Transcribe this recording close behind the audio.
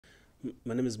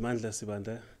My name is Mandla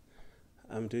Sibanda.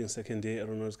 I'm doing second year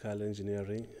Aeronautical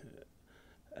Engineering.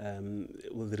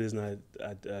 Well, the reason I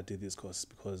did this course is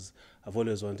because I've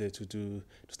always wanted to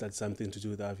start something to do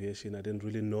with aviation. I didn't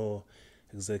really know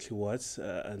exactly what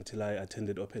until I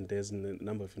attended open days in a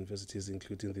number of universities,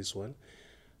 including this one,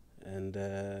 and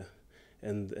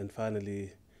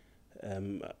finally,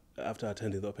 um, after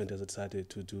attending the open days, I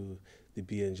decided to do the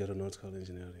BA in Aeronautical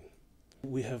Engineering.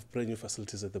 We have brand new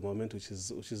facilities at the moment, which is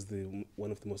the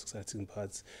one of the most exciting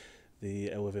parts.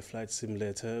 We have a flight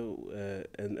simulator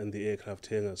and the aircraft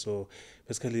hangar. So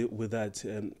basically, with that,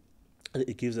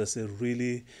 it gives us a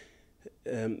really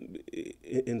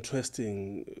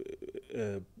interesting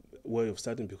way of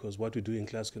studying, because what we do in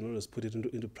class can always put it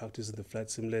into practice in the flight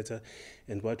simulator,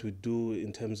 and what we do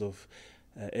in terms of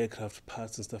aircraft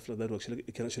parts and stuff like that,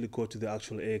 it can actually go to the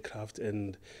actual aircraft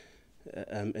and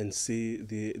see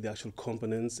the actual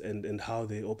components and how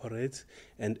they operate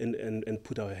and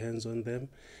put our hands on them.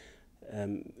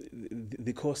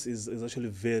 The course is actually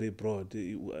very broad.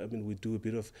 I mean, we do a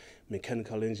bit of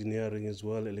mechanical engineering as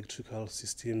well, electrical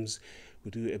systems. We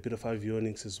do a bit of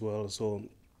avionics as well. So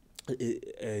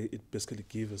it basically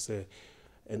gives us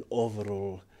an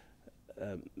overall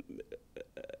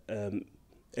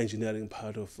engineering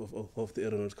part of the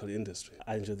aeronautical industry.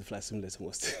 I enjoy the flight simulator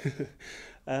most.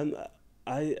 um,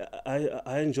 I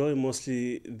enjoy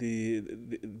mostly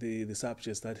the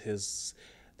subjects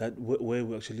where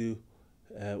we actually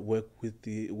work with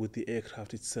the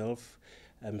aircraft itself,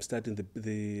 studying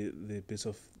the bits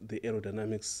of the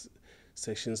aerodynamics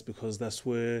sections, because that's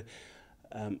where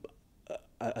I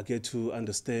get to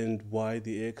understand why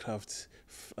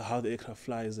how the aircraft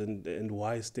flies and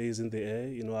why it stays in the air.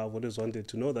 You know, I've always wanted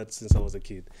to know that since I was a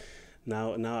kid.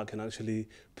 Now I can actually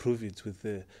prove it with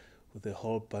a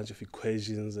whole bunch of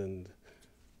equations and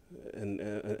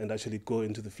actually go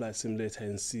into the flight simulator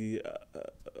and see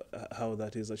how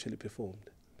that is actually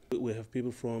performed. We've had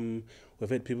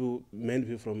many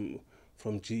people from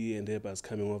GE and Airbus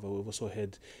coming over. We've also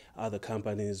had other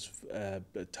companies,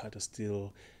 Tata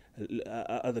Steel,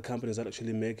 other companies that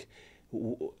actually make,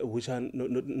 which are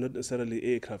not necessarily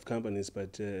aircraft companies,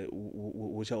 but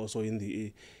which are also in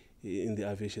the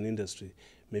aviation industry,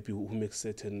 maybe who make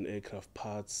certain aircraft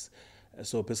parts.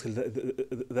 So basically,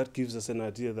 that gives us an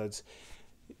idea that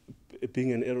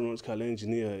being an aeronautical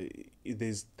engineer,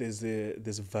 there's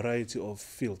a variety of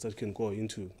fields that you can go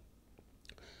into.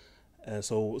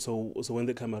 So when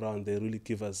they come around, they really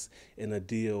give us an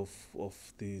idea of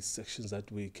the sections of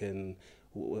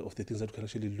the things that we can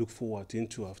actually look forward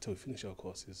into after we finish our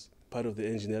courses. Part of the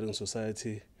engineering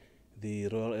society, the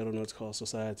Royal Aeronautical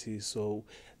Society, so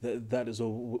that is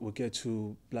all. We get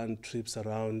to plan trips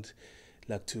around,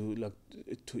 to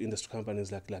industry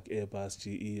companies like Airbus,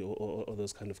 GE, or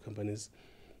those kind of companies.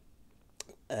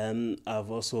 I've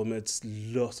also met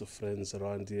lots of friends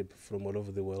around here from all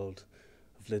over the world.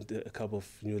 I've learned a couple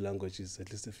of new languages, at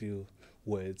least a few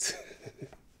words.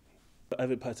 I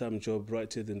have a part-time job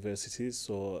right here at the university,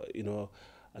 so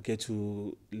I get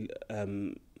to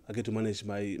manage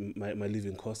my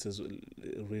living costs as well.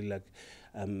 Really,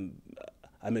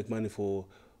 I make money for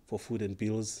food and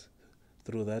bills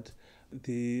through that.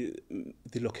 The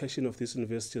location of this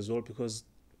university as well, because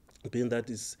being that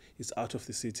it's out of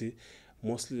the city,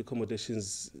 mostly the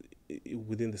accommodations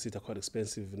within the city are quite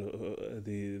expensive.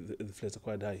 The flats are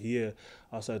quite high. Here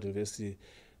outside university,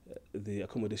 the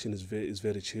accommodation is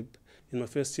very cheap. In my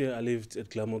first year, I lived at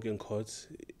Glamorgan Court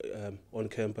on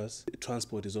campus.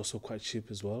 Transport is also quite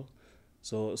cheap as well.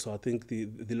 So I think the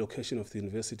location of the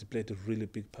university played a really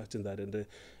big part in that, and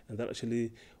that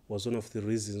actually was one of the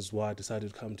reasons why I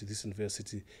decided to come to this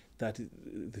university. That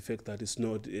the fact that it's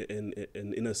not an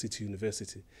inner city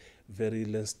university, very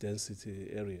less density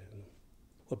area.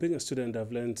 Well, being a student,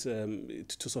 I've learned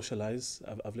to socialize.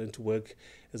 I've learned to work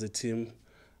as a team.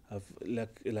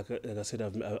 Like I said,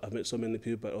 I've met so many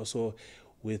people, but also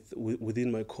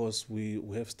within my course, we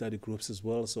have study groups as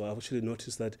well. So I've actually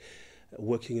noticed that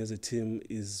working as a team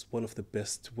is one of the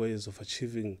best ways of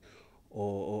achieving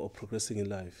or progressing in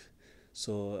life.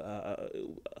 So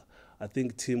I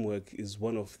think teamwork is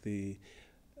one of the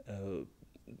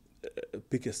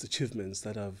biggest achievements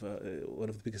one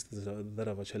of the biggest things that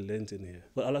I've actually learned in here.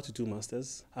 Well, I'd like to do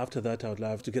masters. After that, I would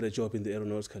love to get a job in the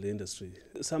aeronautical industry.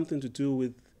 Something to do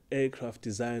with aircraft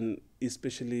design,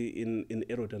 especially in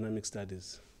aerodynamic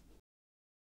studies.